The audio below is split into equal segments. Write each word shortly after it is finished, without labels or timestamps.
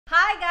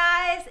Hi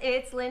guys,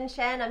 it's Lynn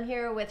Chen. I'm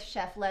here with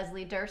Chef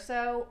Leslie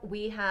Durso.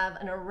 We have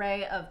an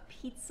array of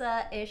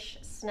pizza-ish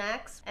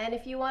snacks. And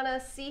if you want to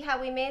see how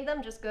we made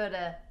them, just go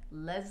to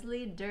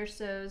Leslie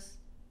Durso's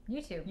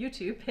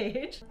YouTube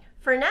page.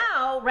 For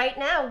now, right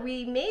now,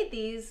 we made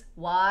these.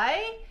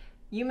 Why?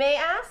 You may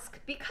ask.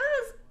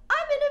 Because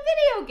I'm in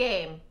a video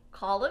game,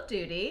 Call of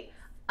Duty.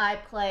 I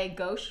play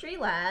Ghost Sri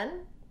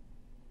Lan.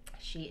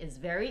 She is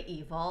very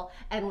evil.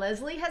 And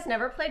Leslie has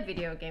never played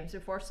video games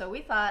before, so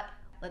we thought,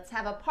 let's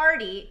have a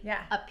party,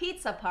 a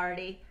pizza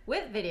party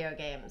with video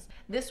games.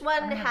 This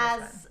one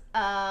has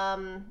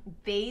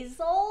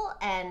basil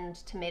and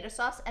tomato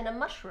sauce and a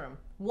mushroom.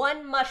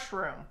 One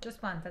mushroom.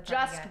 Just one. That's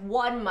just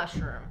one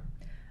mushroom.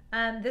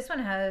 This one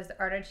has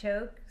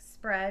artichoke,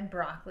 spread,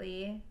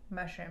 broccoli,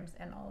 mushrooms,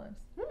 and olives.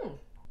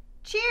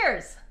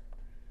 Cheers.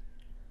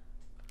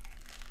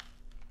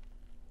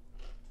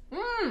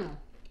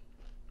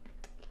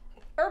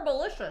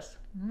 Herbalicious.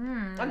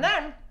 And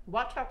then,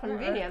 watch how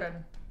convenient.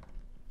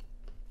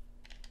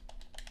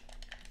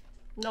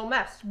 No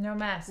mess. No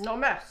mess. No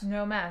mess.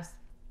 No mess.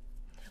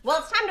 Well,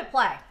 it's time to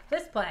play.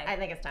 Let's play. I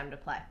think it's time to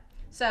play.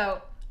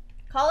 So,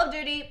 Call of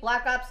Duty,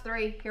 Black Ops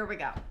 3, here we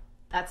go.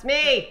 That's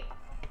me.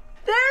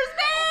 There's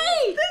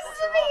me! This is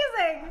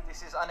amazing.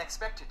 This is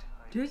unexpected.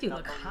 Dude, you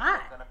look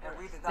hot.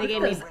 They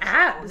gave me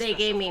abs. They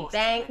gave me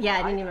bang. Yeah,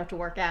 I didn't even have to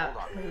work out.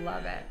 I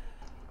love it.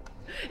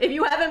 If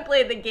you haven't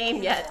played the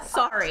game yet,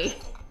 sorry.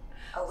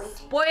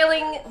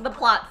 Spoiling the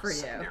plot for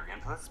you.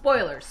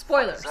 Spoilers,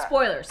 spoilers,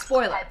 spoilers,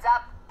 spoilers. Heads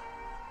up.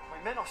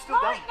 My men are still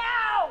down.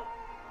 Now!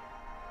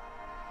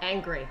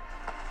 Angry.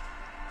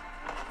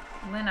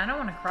 Lynn, I don't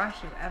want to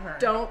cross you ever.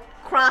 Don't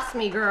cross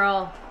me,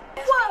 girl.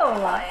 Whoa!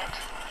 Quiet.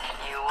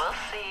 You will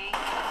see.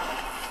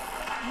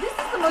 This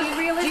is the most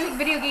realistic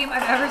video game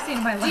I've ever seen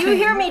in my life. Do you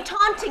hear me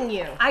taunting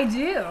you? I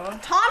do.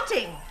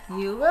 Taunting.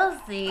 You will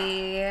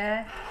see.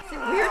 Is it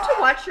weird to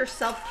watch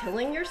yourself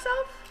killing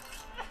yourself?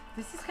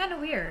 This is kind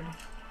of weird.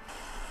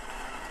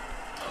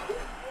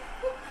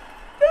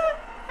 The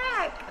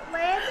heck,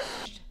 Lynn?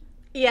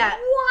 Yeah.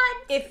 What?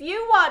 If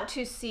you want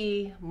to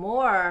see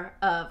more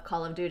of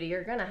Call of Duty,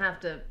 you're gonna have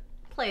to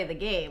play the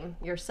game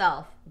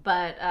yourself.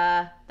 But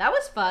that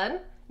was fun.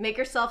 Make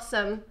yourself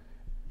some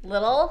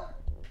little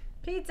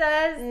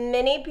Pizzas.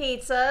 mini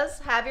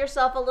pizzas. Have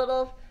yourself a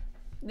little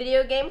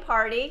video game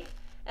party.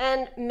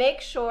 And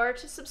make sure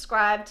to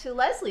subscribe to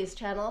Leslie's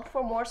channel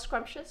for more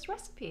scrumptious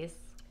recipes.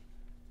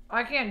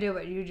 I can't do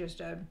what you just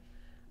did,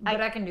 but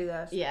I can do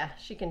this. Yeah,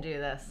 she can do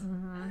this.